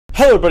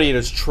Hello everybody, it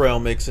is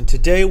Trailmix, and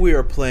today we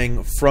are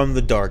playing From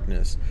the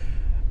Darkness.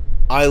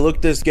 I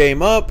looked this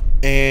game up,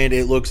 and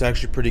it looks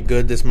actually pretty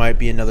good. This might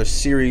be another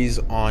series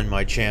on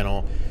my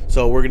channel,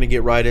 so we're going to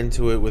get right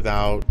into it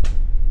without...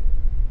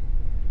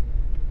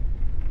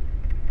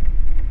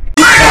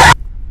 Okay.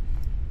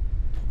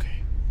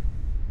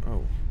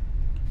 Oh.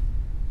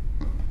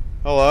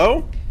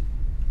 Hello?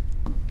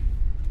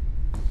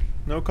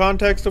 No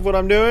context of what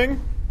I'm doing?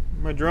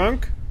 Am I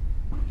drunk?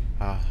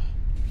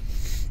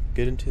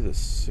 Get into the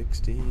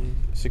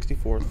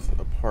 64th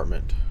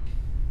apartment.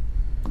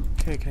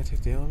 Okay, can I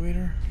take the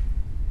elevator?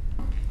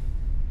 Of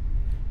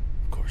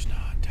course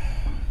not.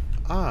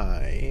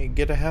 I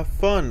get to have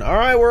fun.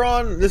 Alright, we're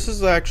on. This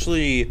is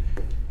actually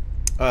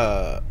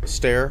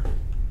stairs.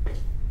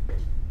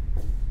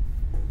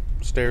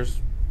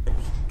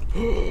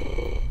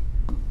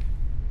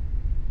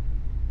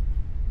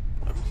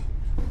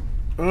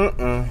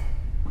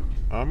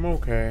 I'm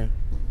okay.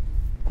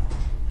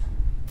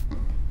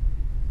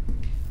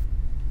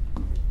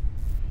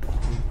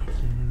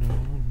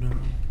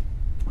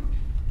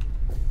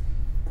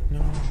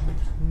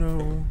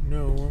 No,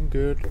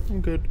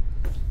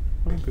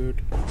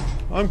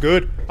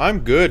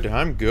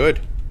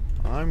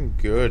 I'm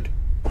good.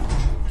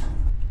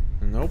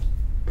 Nope.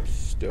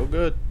 Still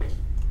good.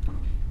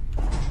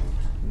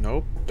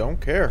 Nope,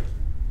 don't care.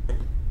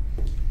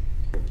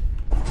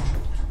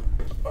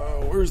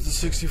 Where's the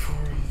 64th?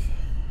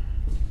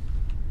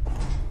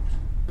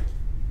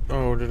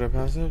 Oh, did I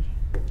pass it?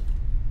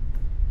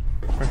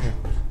 Right here.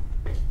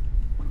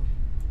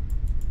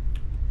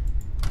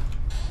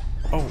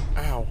 Oh,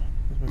 ow.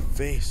 That's my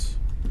face.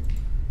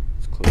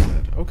 Let's close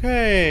that.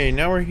 Okay,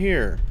 now we're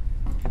here.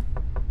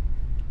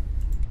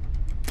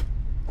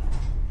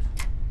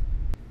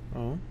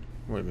 Oh,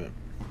 wait a minute.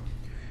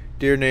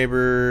 Dear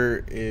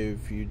neighbor,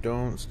 if you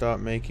don't stop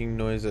making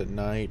noise at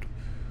night,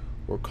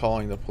 we're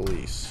calling the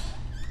police.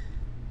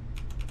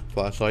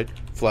 Flashlight,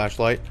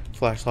 flashlight,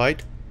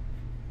 flashlight.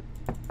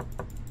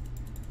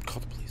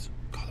 Call the police.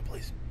 Call the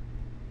police.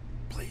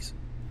 Please.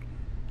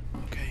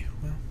 Okay,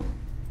 well.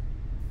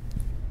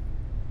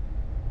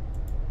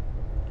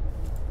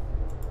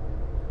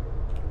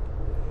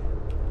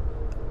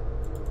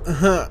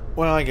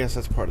 Well, I guess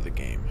that's part of the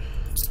game.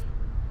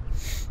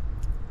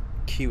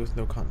 Key with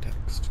no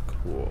context.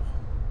 Cool.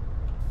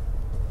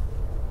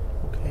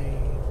 Okay.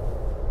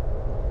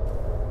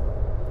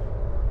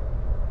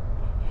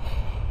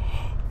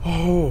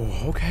 Oh,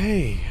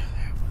 okay.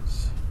 That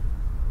was...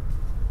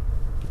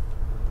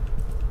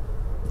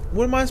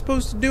 What am I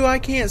supposed to do? I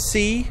can't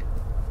see.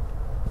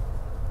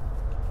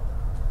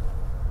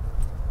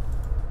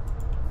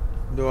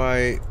 Do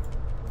I...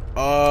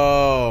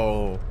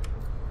 Oh...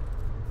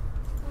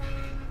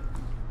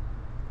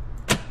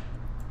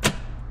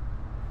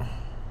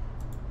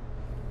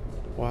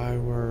 Why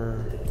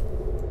were...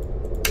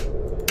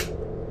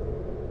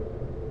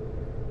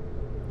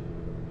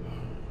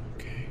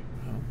 Okay,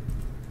 well...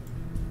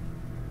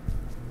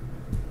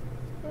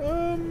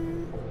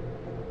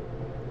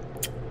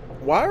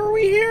 Why are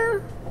we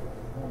here?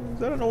 Is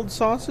that an old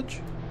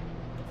sausage?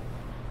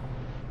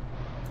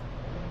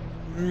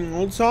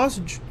 Old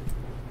sausage.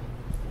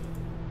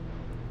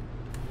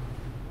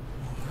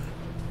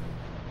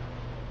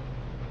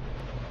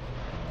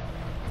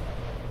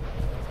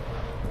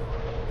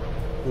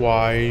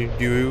 Why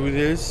do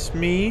this,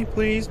 me?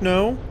 Please,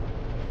 no.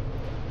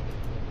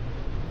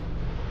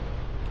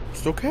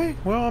 It's okay.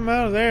 Well, I'm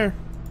out of there.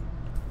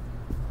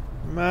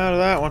 I'm out of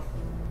that one.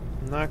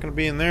 I'm not gonna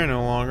be in there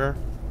no longer.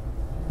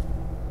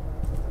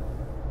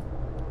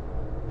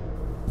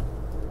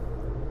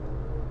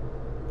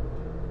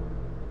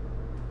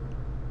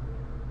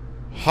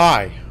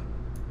 Hi.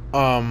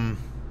 I'm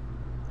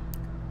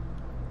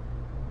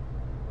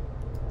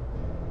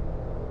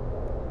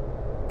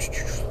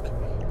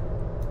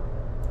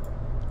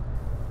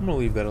gonna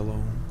leave that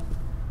alone.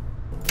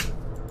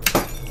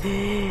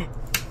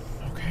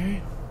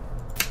 Okay.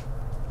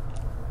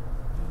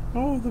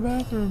 Oh, the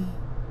bathroom.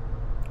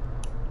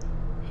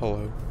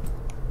 Hello.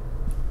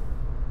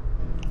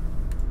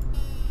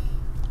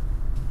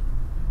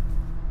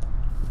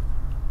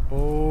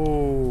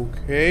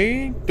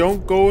 Okay.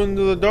 Don't go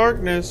into the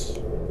darkness.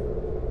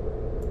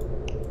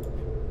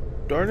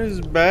 Darkness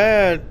is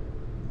bad.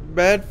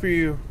 Bad for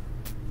you.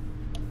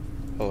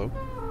 Hello.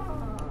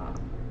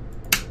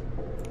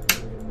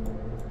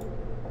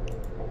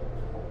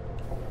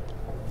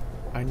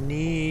 I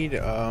need,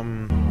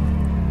 no,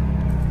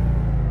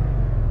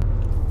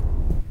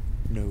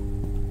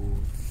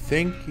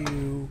 thank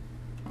you.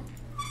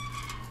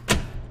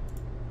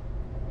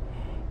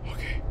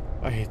 Okay,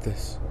 I hate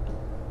this.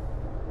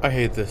 I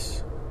hate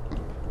this.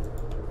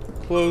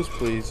 Close,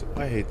 please.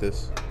 I hate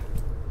this.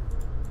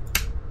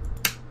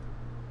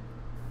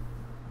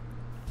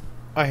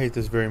 I hate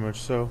this very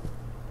much so.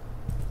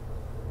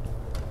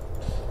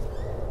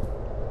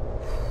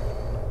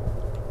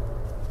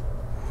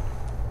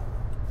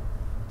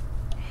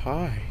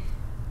 Hi.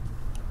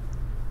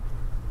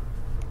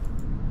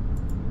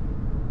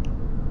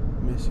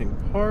 Missing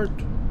part.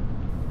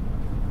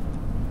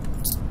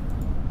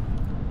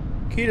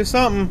 Key to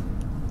something.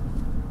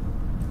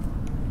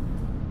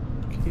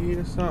 Key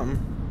to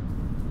something.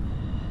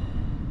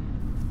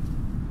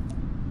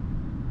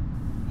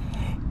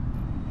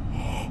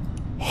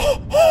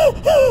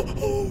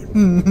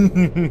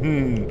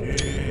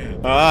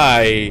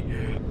 Hi,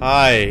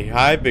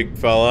 big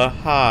fella.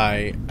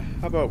 Hi.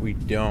 How about we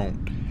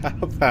don't? How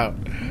about...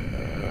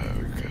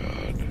 Oh,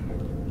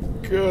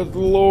 God. Good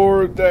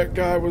Lord, that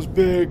guy was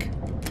big.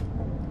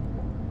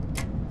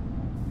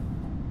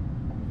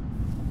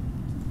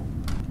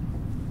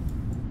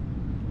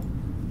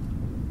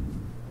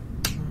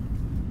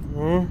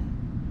 Huh?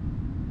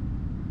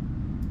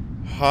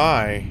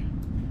 Hi.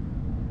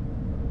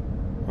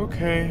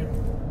 Okay.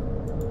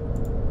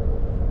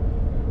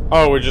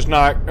 Oh, we're just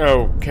not...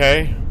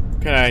 Okay.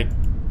 Can I...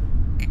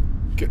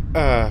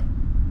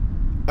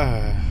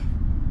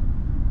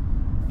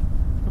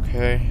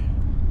 Okay.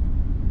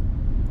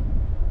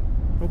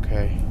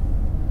 Okay.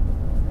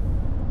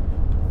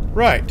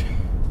 Right.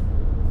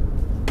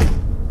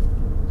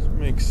 This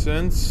makes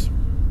sense.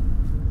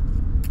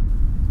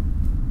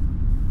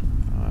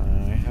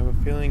 I have a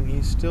feeling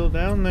he's still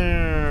down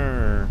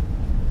there.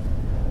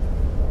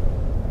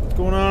 What's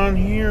going on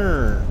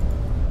here?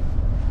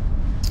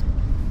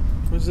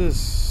 What's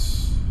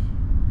this?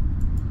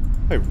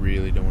 I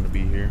really don't want to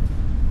be here.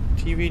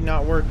 TV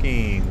not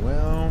working.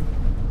 Well...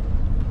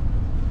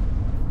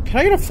 Can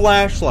I get a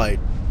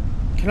flashlight?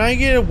 Can I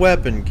get a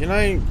weapon? Can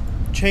I...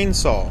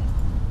 Chainsaw?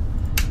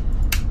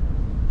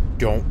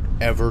 Don't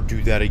ever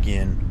do that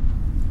again.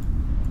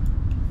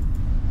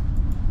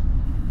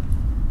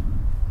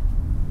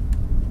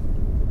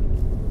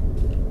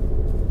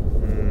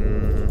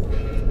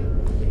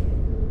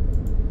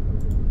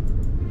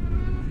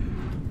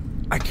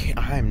 I can't...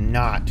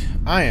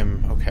 I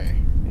am... Okay.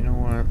 You know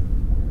what?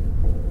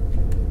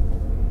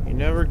 You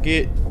never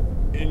get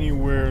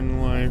anywhere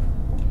in life.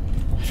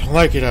 I don't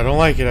like it. I don't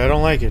like it. I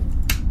don't like it.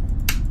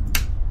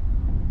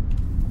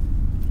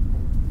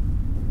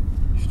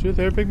 You still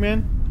there, big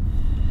man?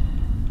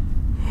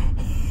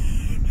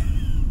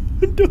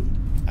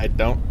 I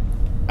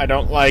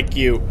don't like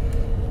you.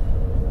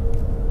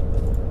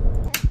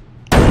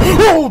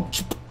 Oh!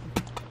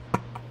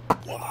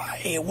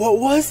 Why? What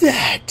was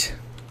that?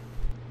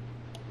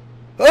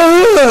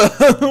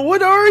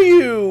 What are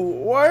you?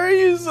 Why are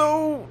you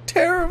so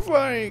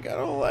terrifying? I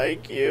don't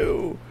like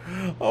you.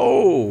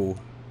 Oh.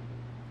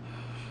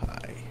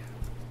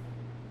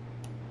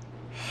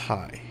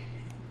 Hi.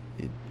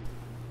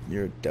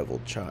 You're a Devil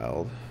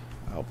Child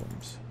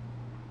albums.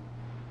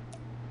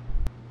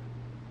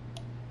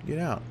 Get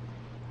out.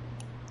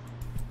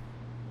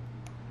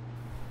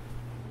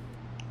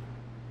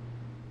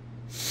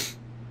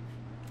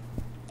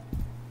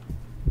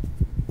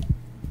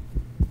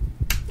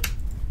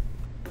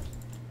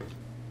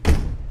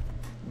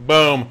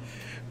 Boom.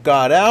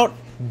 Got out.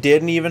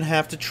 Didn't even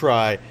have to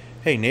try.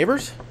 Hey,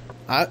 neighbors.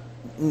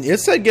 It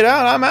said get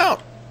out. I'm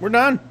out. We're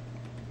done.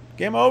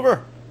 Game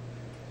over.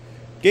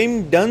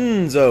 Game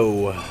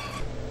donezo.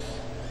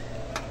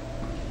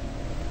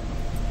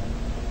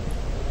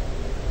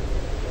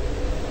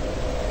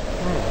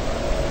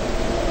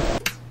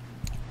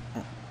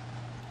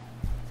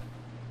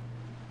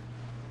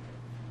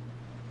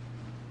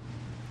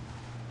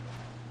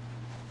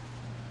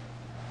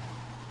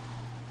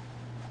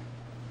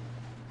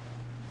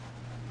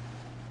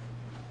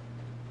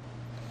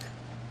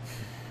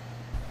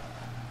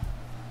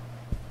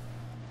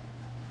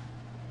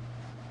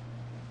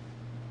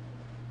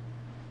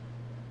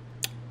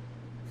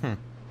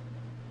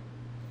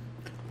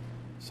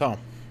 So,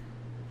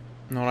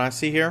 you know what I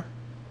see here?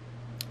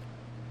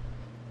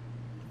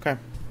 Okay,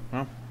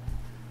 well.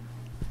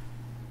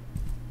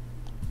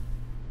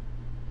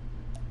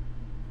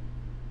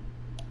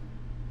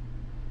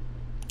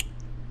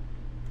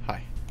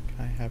 Hi,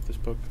 can I have this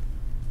book?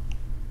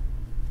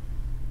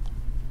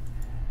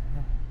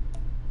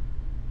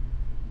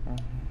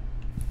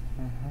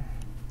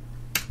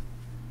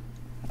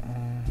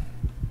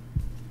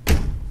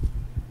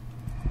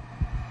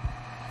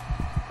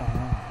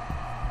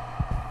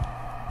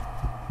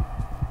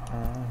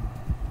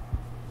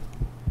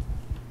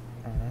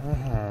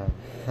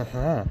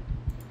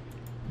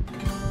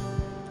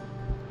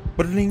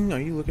 Are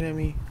you looking at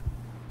me?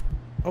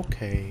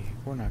 Okay,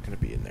 we're not going to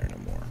be in there no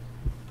more.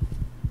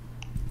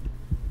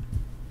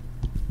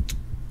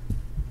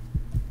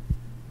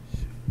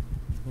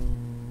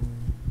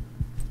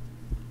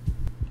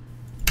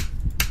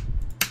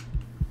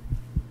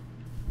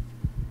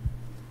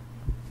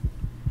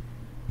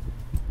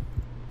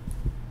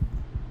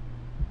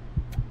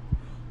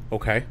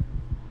 Okay.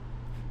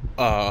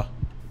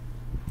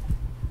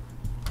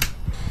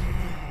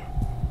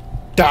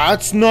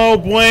 That's no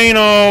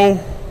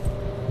bueno.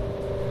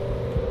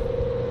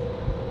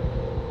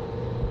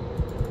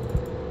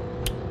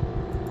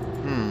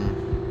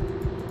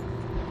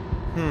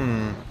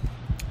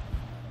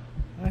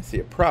 I see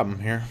a problem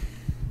here.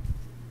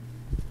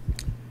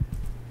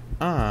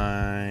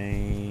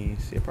 I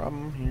see a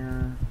problem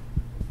here.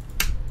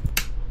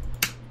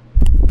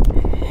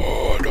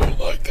 Oh, I don't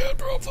like that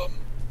problem.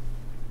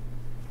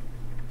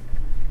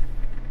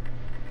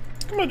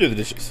 I'm gonna do the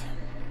dishes.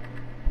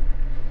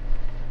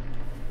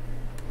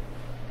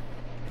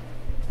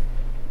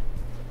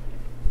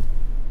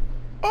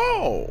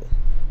 Oh!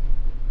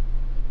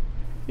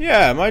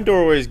 Yeah, my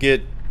doorways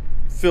get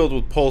filled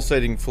with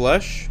pulsating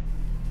flesh.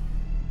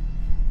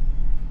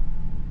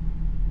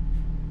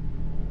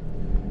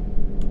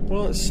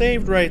 Well, it's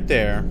saved right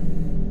there.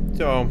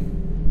 So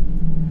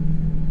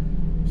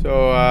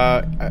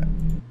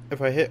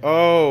if I hit...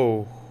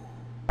 Oh!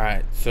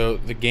 Alright, so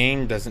the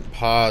game doesn't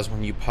pause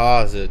when you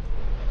pause it.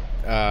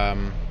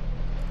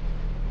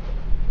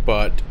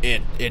 But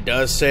it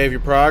does save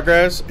your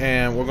progress,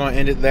 and we're going to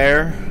end it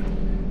there.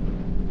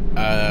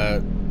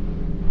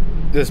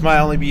 This might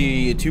only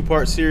be a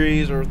 2-part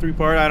series or a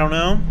 3-part, I don't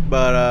know.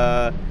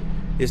 But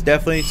it's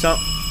definitely some...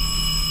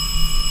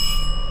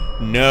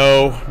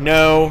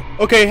 No.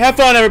 Okay, have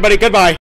fun, everybody. Goodbye.